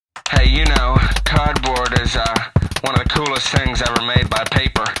Hey, you know, cardboard is one of the coolest things ever made by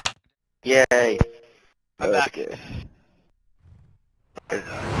paper. Yay. I'm back.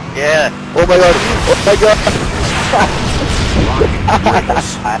 Yeah. Oh my god! Oh my god!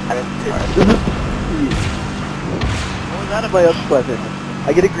 What was that My about? other question.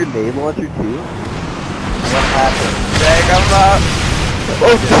 I get a grenade launcher too? What happened? There comes up.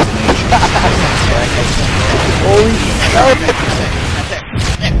 Oh, holy shit!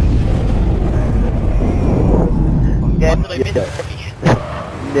 Yeah. What did I miss?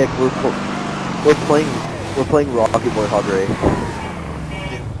 Nick, we're playing Rocket Warthog Race.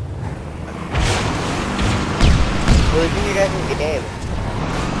 Well, I think you guys in the game.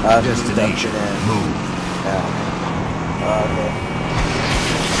 Destination. Move. Yeah. Okay.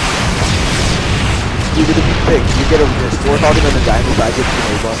 You get a pick. You get a Warthog and then the diamond side gets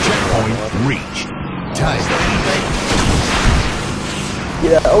grenade launcher. Checkpoint reach. Time.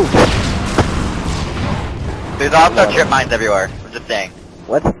 Yeah. Oh. There's also trip mines everywhere. I'm just saying.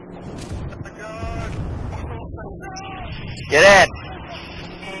 What? Get in.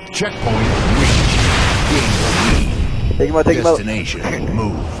 Checkpoint reach. Gain the lead. Take him out. Take him out. Destination.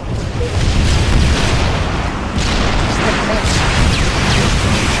 Move.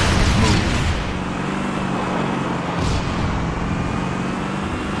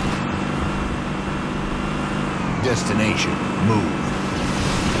 Destination. Move.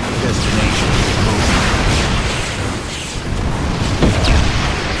 Destination. Move.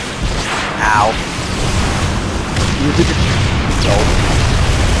 Ow. You took it. No.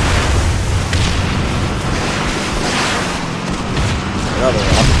 Another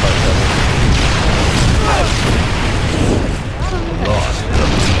rocket part. Lost the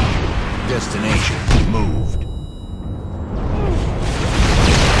lead. Destination. Moved.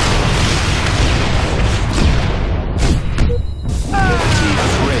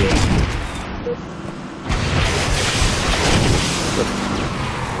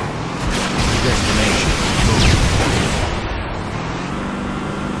 Destination. Move.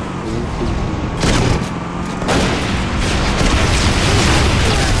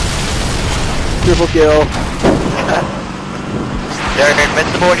 Triple kill. They're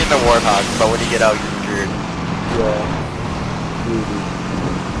invincible in the Warthog, but when you get out, you're screwed. Yeah.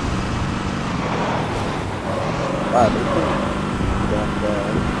 Wow,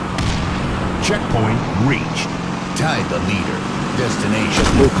 Checkpoint reached. Tied the leader. Destination.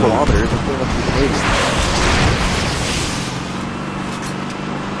 2 kilometers. That's pretty much the Canadian.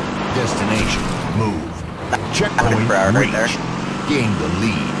 Destination. Move. 100 Checkpoint per hour right there. reached. Gain the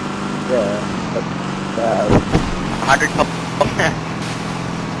lead. Yeah. That's 100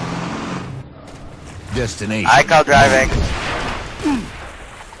 Destination. I call driving.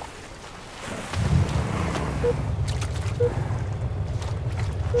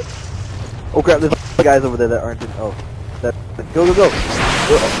 Oh crap, there's guys over there that aren't in. Oh. That. Go, go, go! Go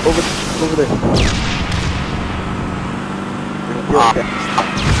over there. Okay.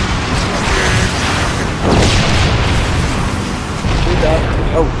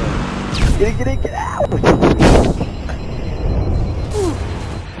 Oh. Get it, get out!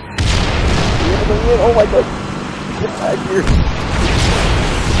 Oh my god! Get back here!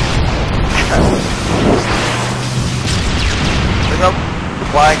 Look up.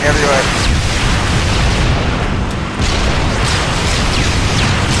 Flying everywhere.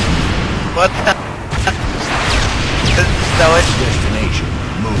 What the? This is so Destination.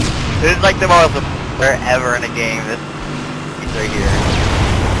 Move. This is like the most ever in a game. This piece right here.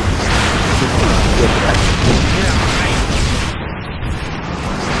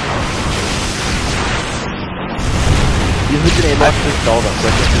 Use the grenade launcher to stall them.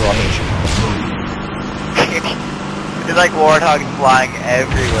 Destination. Move. It's like warthogs flying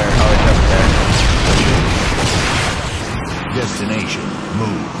everywhere. Oh, it's up there. Destination.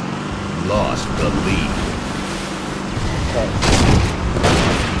 Move. Lost the lead.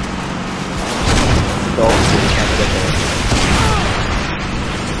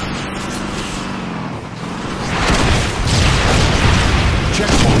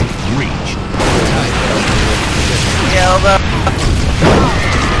 Checkpoint reached. Tied the leader. Kill them.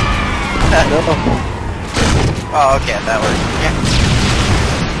 Oh, okay, that works. Yeah.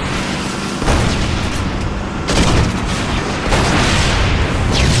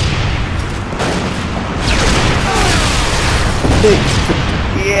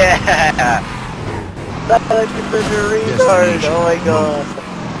 Yeah! That's a retard, oh my god.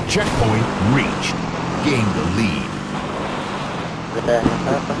 Checkpoint reached. Gain the lead.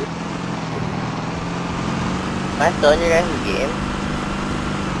 Am I still in your guys' game?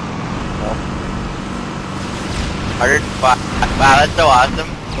 No. 105. Wow, that's so awesome.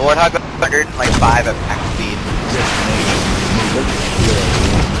 Warthog 105 at max speed.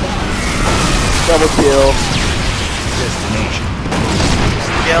 Double kill. Destination.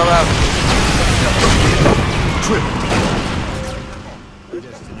 Kill him. Triple kill.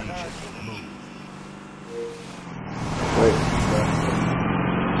 Destination. Wait.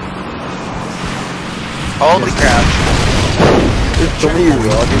 Holy crap. There's so many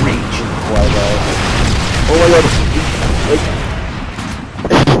rockets. Reach. Fly by. Oh my god.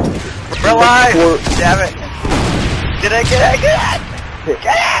 We're alive! Damn it! Get it! Get it! Get it!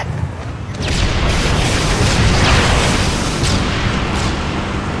 Get it!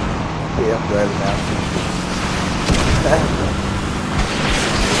 Yeah, I'm driving now.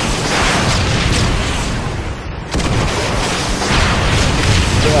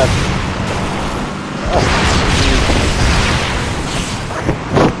 Yeah.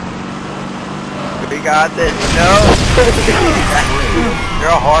 We got this. No! You're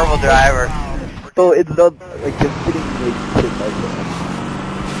a horrible driver. Oh, it's not like just getting like hit like that.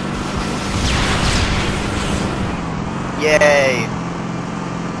 Yay!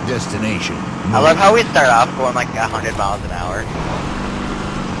 Destination. I love how we start off going like 100 miles an hour.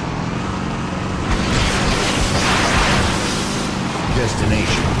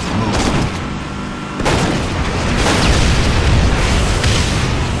 Destination. Move.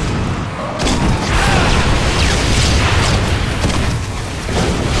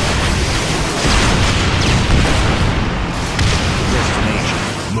 Destination.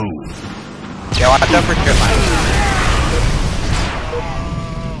 Move. Yeah, watch out for strip mines.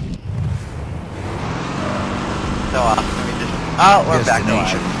 So awesome. Let me just... Oh, we're back to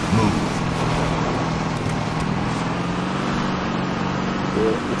Destination. life. Move.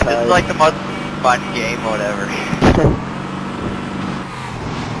 This is like the most fun game or whatever.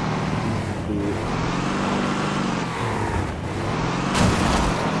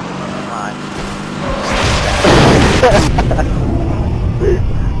 Come on.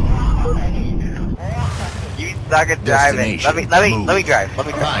 You suck at driving. Let me drive. Let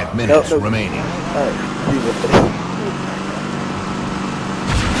me drive. 5 minutes No. remaining. Alright, see what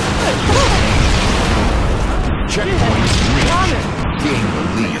Checkpoint reached. Gain the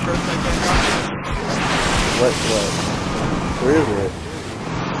lead. What? Where is it?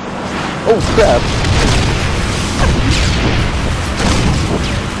 Oh crap!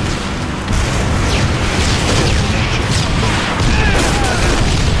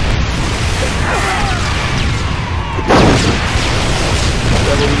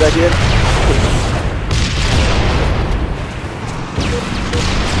 What was that again?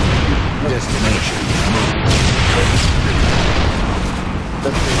 Destination.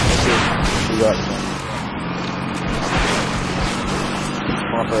 That's it. We got it.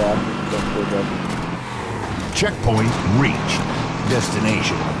 Off our ass. Don't go back. Checkpoint reached.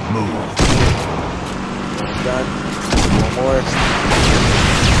 Destination. Move. Done. One more.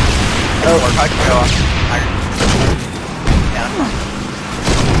 Oh, we're about to go off. Yeah.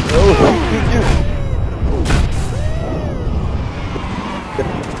 Oh,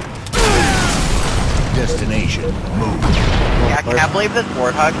 Destination. Move. Yeah, I can't believe this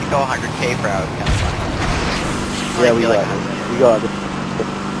Warthog can go 100k per hour. Kind of funny. yeah, we got it. We got it.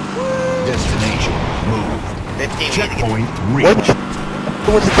 Destination. Move. 15 Checkpoint What? reached.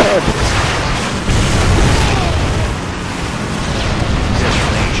 What's the time?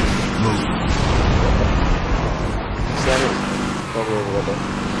 Destination. Move. Send it. Over a little bit.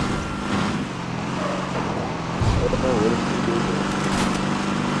 I don't know what it's doing.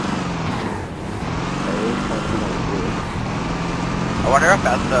 I wonder if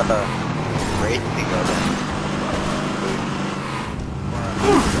that's the race can go then.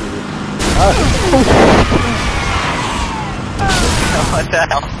 What the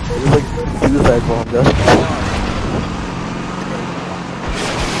hell? It was like suicide bomb, though.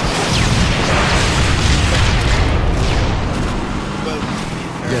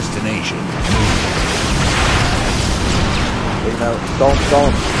 Destination. Wait, now, stall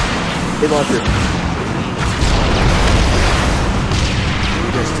him. Hit launcher.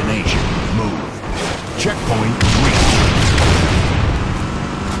 Destination. Move. Checkpoint reached.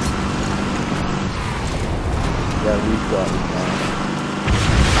 Yeah, we've got it now.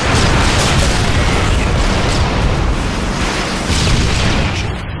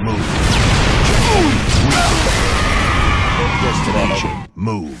 Destination. Move. Checkpoint reached. Destination.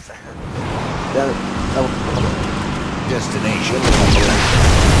 Move. Damn it. Oh. Destination.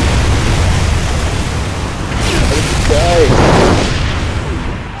 Die.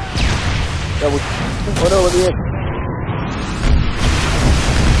 That was... Oh no, let me in.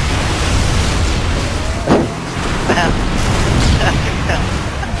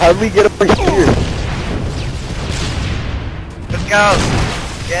 How did we get over here? Let's go.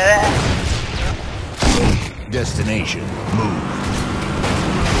 Get it. Destination, move.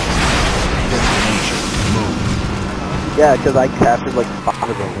 Destination, move. Yeah, because I captured like 5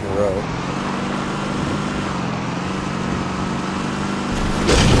 of them in a row.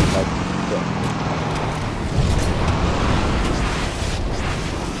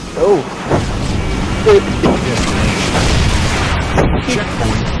 Oh! Destination.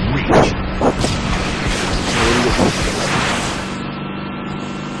 Checkpoint reached.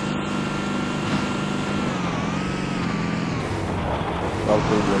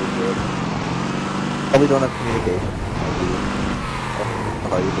 Probably really good. Probably don't have communication.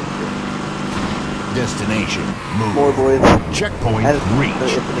 Destination, move. More boys. Checkpoint And it's in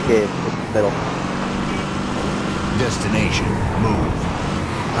reached. the cave. It's in the middle. Destination, move.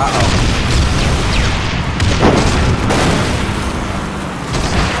 Uh-oh.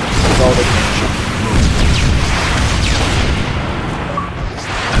 All the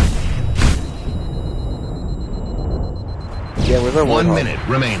yeah, where's our 1 warthog? minute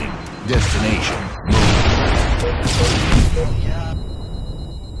remaining. Destination, move.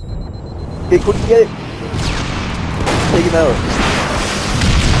 Okay, quick, get it! Take him out.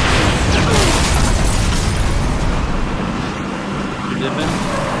 You did, man?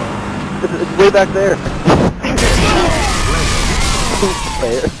 It's way back there.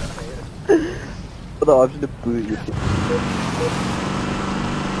 Fair. For the option to boot you.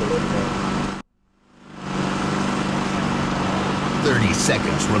 30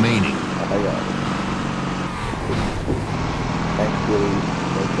 seconds remaining. Oh my god. Thanks,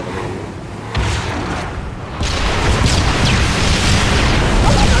 Willie.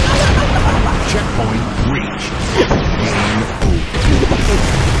 Checkpoint reached.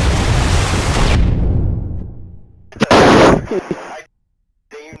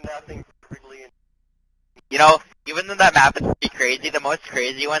 Game over. You know, even though that map is pretty crazy, the most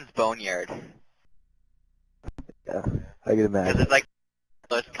crazy one's Boneyard. Yeah, I can Because imagine. it's like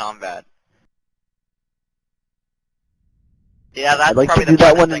close combat. Yeah, that's I'd like probably to do the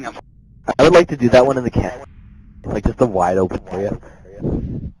that funnest one. thing. I would like to do that one in the camp. Like just a wide open area.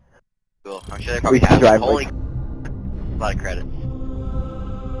 Cool. I'm sure they probably We can have drive, holy like- a lot of credits.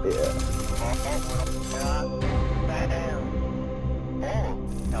 Yeah.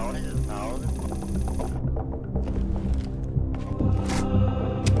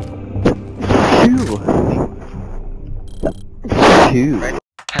 Phew.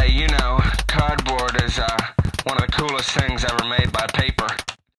 Hey, you know, cardboard is one of the coolest things ever made.